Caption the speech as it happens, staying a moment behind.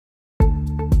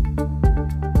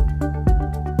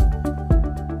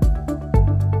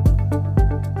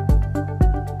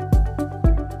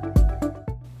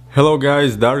Hello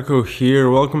guys, Darko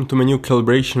here, welcome to my new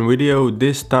calibration video,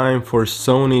 this time for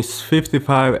Sony's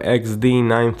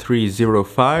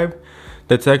 55XD9305.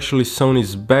 That's actually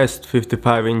Sony's best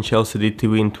 55-inch LCD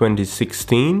TV in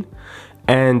 2016.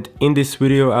 And in this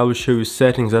video I will show you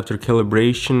settings after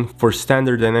calibration for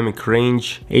standard dynamic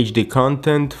range HD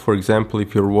content, for example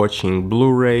if you're watching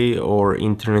Blu-ray or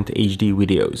Internet HD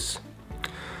videos.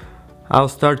 I'll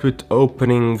start with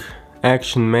opening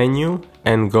Action menu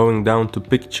and going down to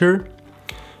Picture,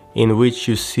 in which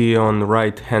you see on the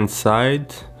right hand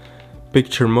side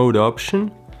Picture Mode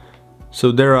option.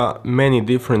 So there are many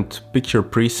different picture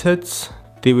presets.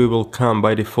 TV will come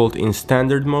by default in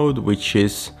standard mode, which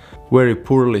is very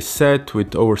poorly set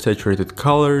with oversaturated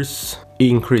colors,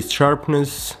 increased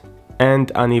sharpness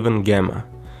and uneven gamma.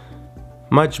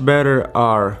 Much better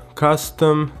are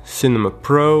Custom, Cinema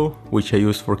Pro, which I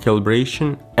use for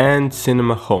calibration, and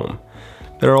Cinema Home.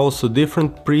 There are also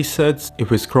different presets.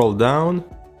 If we scroll down,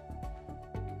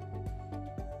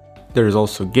 there is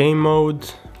also Game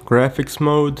Mode, Graphics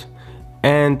Mode,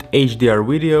 and HDR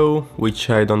Video, which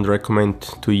I don't recommend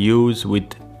to use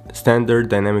with standard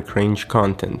dynamic range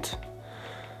content.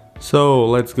 So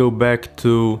let's go back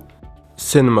to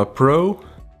Cinema Pro.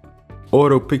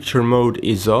 Auto Picture Mode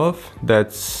is off.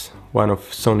 That's one of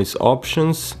Sony's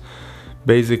options.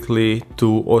 Basically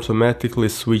to automatically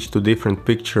switch to different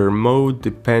picture mode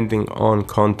depending on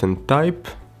content type.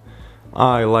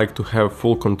 I like to have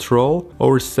full control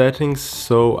over settings,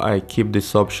 so I keep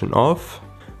this option off.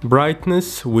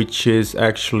 Brightness, which is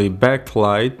actually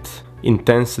backlight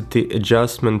intensity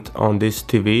adjustment on this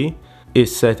TV,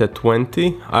 is set at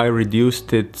 20. I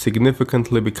reduced it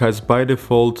significantly because by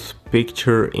default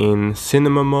picture in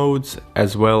cinema modes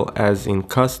as well as in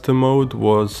custom mode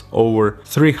was over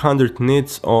 300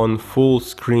 nits on full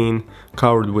screen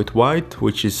covered with white,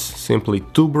 which is simply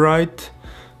too bright.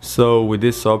 So with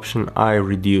this option I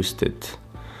reduced it.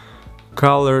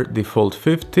 Color default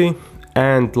 50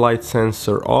 and light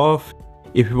sensor off.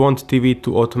 If you want TV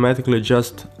to automatically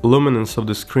adjust luminance of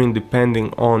the screen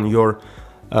depending on your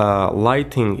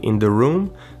lighting in the room,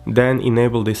 then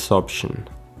enable this option.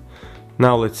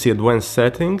 Now let's see advanced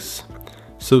settings.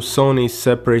 So Sony is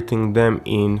separating them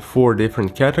in 4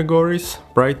 different categories: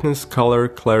 brightness, color,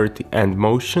 clarity and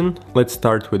motion. Let's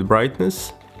start with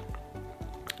brightness.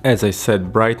 As I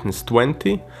said, brightness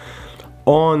 20.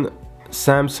 On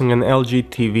Samsung and LG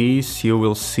TVs you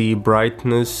will see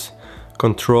brightness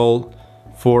control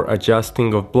for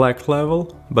adjusting of black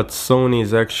level, but Sony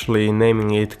is actually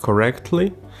naming it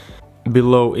correctly.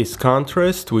 Below is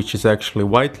contrast, which is actually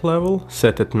white level,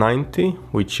 set at 90,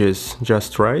 which is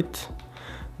just right.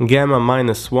 Gamma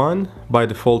 -1, by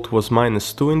default was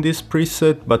 -2 in this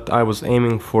preset, but I was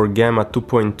aiming for gamma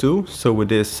 2.2, so with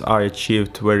this I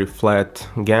achieved very flat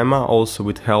gamma, also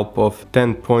with help of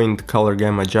 10-point color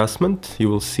gamma adjustment. You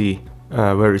will see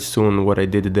very soon what I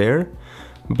did there.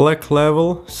 Black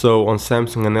level, so on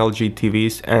Samsung and LG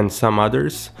TVs and some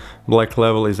others, black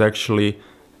level is actually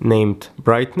named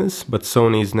brightness, but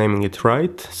Sony is naming it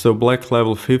right. So black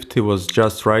level 50 was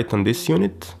just right on this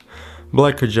unit.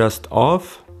 Black adjust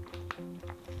off.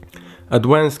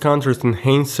 Advanced contrast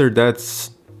enhancer,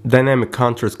 that's dynamic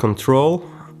contrast control.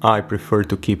 I prefer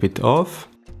to keep it off.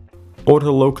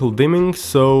 Auto local dimming,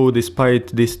 so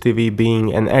despite this TV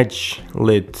being an edge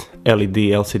lit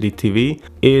LED LCD TV,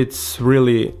 it's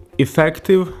really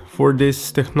effective for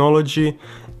this technology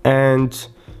and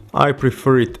I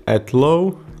prefer it at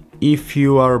low. If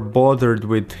you are bothered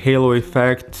with halo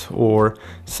effect or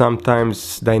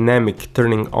sometimes dynamic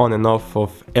turning on and off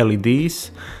of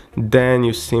LEDs, then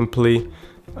you simply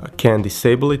can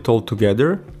disable it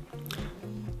altogether.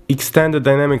 Extended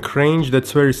dynamic range,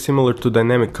 that's very similar to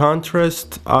dynamic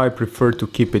contrast. I prefer to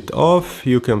keep it off.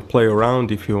 You can play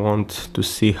around if you want to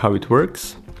see how it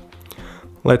works.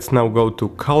 Let's now go to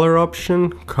color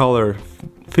option. Color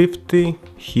 50,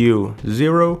 hue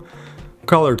 0.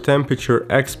 Color temperature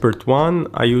expert 1.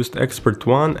 I used expert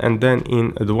 1 and then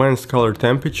in advanced color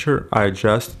temperature I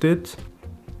adjusted it.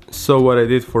 So what I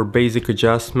did for basic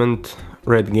adjustment: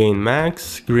 red gain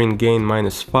max, green gain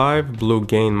 -5, blue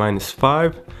gain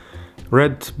 -5,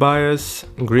 red bias,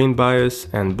 green bias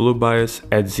and blue bias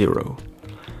at 0.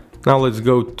 Now let's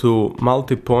go to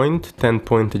multi-point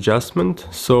 10-point adjustment.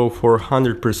 So for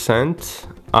 100%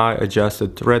 I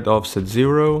adjusted red offset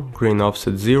 0, green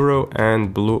offset 0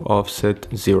 and blue offset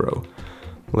 0.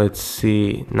 Let's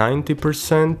see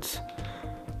 90%.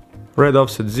 Red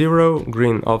offset 0,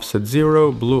 green offset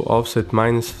 0, blue offset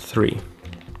 -3.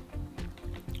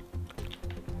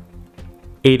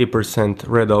 80%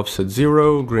 red offset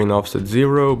 0, green offset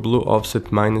 0, blue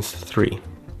offset -3.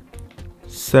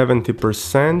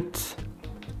 70%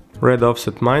 red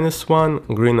offset -1,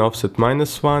 green offset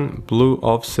 -1, blue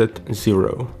offset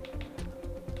 0.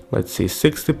 Let's see,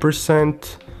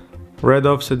 60%, red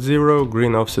offset 0,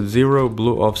 green offset 0,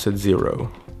 blue offset 0.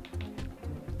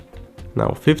 Now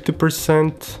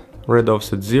 50%, red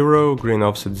offset 0, green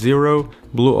offset 0,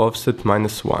 blue offset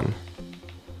 -1.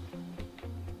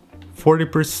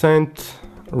 40%,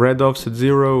 red offset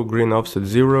 0, green offset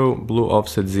 0, blue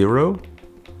offset 0.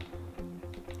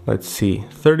 Let's see,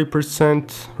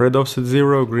 30%, red offset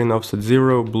 0, green offset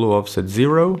 0, blue offset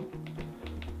 0.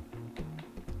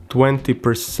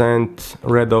 20%,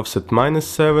 red offset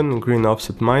 -7, green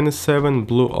offset -7,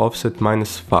 blue offset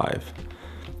 -5.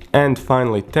 And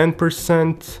finally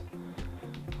 10%,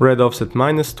 red offset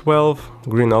 -12,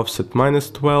 green offset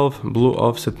 -12, blue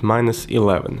offset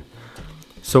 -11.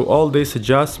 So all these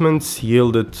adjustments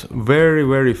yielded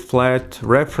very flat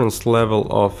reference level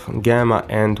of gamma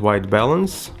and white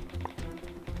balance.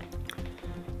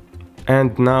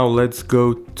 And now let's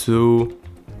go to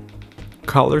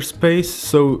color space.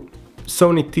 So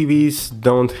Sony TVs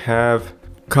don't have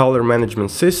color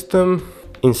management system.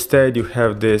 Instead you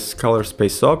have this color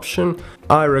space option.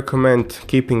 I recommend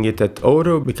keeping it at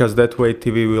auto because that way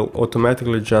TV will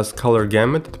automatically adjust color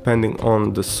gamut depending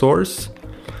on the source.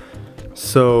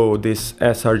 So this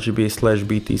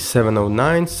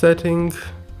sRGB/BT709 setting,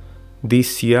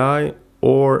 DCI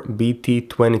or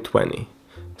BT2020.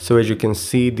 So as you can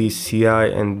see, DCI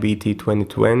and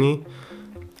BT2020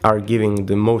 are giving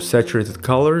the most saturated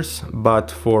colors,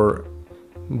 but for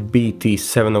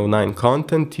BT709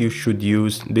 content you should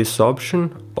use this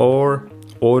option or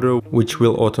auto, which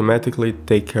will automatically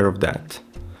take care of that.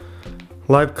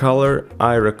 Live color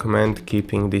I recommend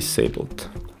keeping disabled.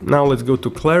 Now let's go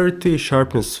to clarity.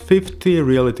 Sharpness 50,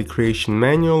 reality creation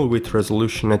manual with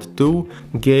resolution at 2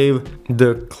 gave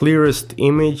the clearest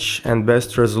image and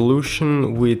best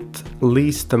resolution with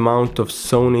least amount of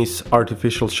Sony's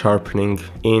artificial sharpening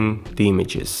in the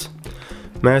images.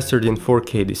 Mastered in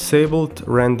 4K disabled,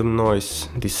 random noise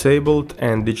disabled,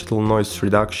 and digital noise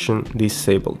reduction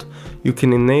disabled. You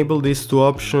can enable these two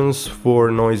options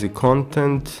for noisy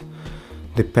content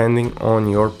depending on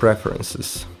your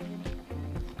preferences.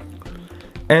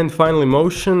 And finally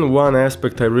motion, one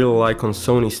aspect I really like on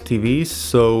Sony's TVs,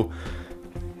 so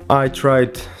I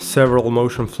tried several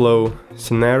motion flow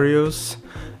scenarios,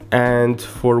 and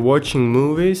for watching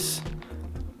movies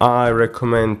I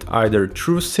recommend either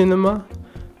True Cinema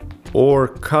or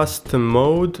Custom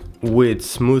Mode with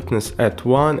smoothness at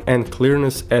 1 and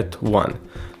clearness at 1.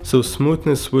 So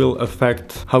smoothness will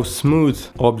affect how smooth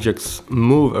objects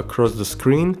move across the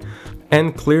screen,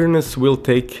 and clearness will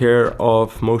take care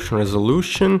of motion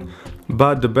resolution,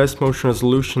 but the best motion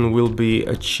resolution will be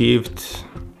achieved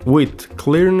with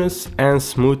clearness and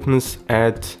smoothness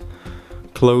at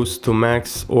close to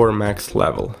max or max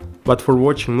level. But for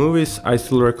watching movies I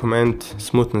still recommend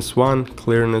smoothness 1,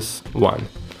 clearness 1.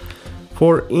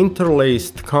 For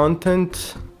interlaced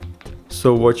content,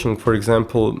 so watching for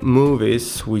example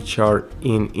movies which are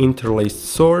in interlaced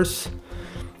source,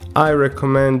 I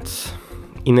recommend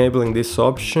enabling this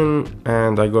option,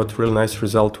 and I got a really nice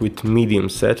result with medium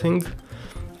setting.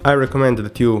 I recommend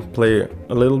that you play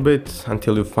a little bit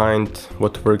until you find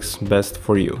what works best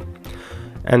for you.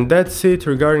 And that's it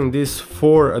regarding these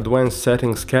 4 advanced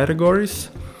settings categories.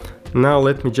 Now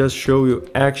let me just show you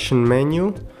action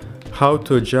menu, how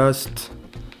to adjust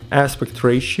aspect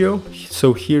ratio.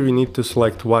 So here you need to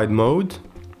select wide mode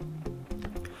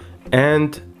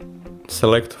and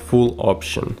select full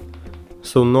option.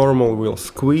 So normal will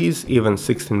squeeze, even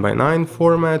 16:9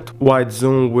 format. Wide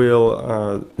zoom will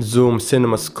zoom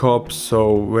CinemaScope,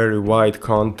 so very wide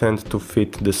content to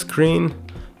fit the screen.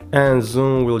 And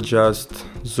zoom will just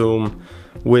zoom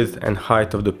width and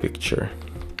height of the picture.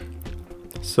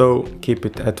 So keep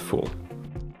it at full.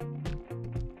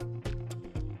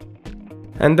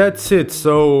 And that's it.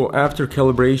 So after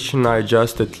calibration I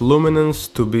adjusted luminance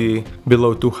to be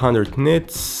below 200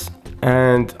 nits.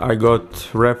 And I got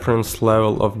reference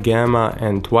level of gamma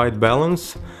and white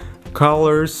balance.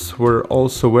 Colors were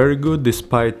also very good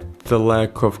despite the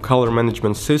lack of color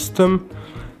management system.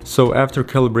 So after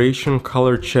calibration,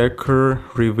 color checker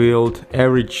revealed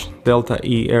average delta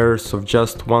E errors of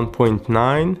just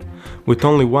 1.9, with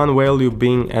only one value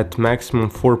being at maximum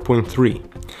 4.3,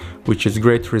 which is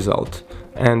great result.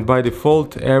 And by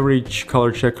default, average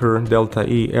color checker delta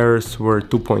E errors were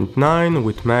 2.9,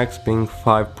 with max being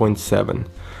 5.7.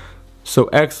 So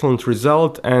excellent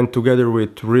result, and together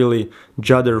with really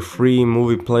judder-free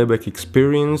movie playback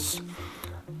experience,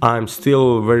 I'm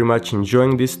still very much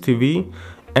enjoying this TV,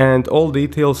 and all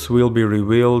details will be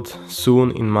revealed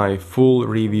soon in my full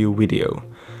review video.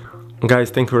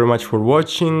 Guys, thank you very much for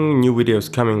watching. New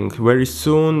videos coming very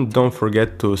soon. Don't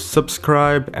forget to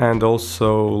subscribe and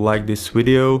also like this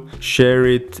video, share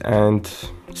it, and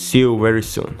see you very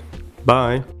soon.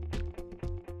 Bye!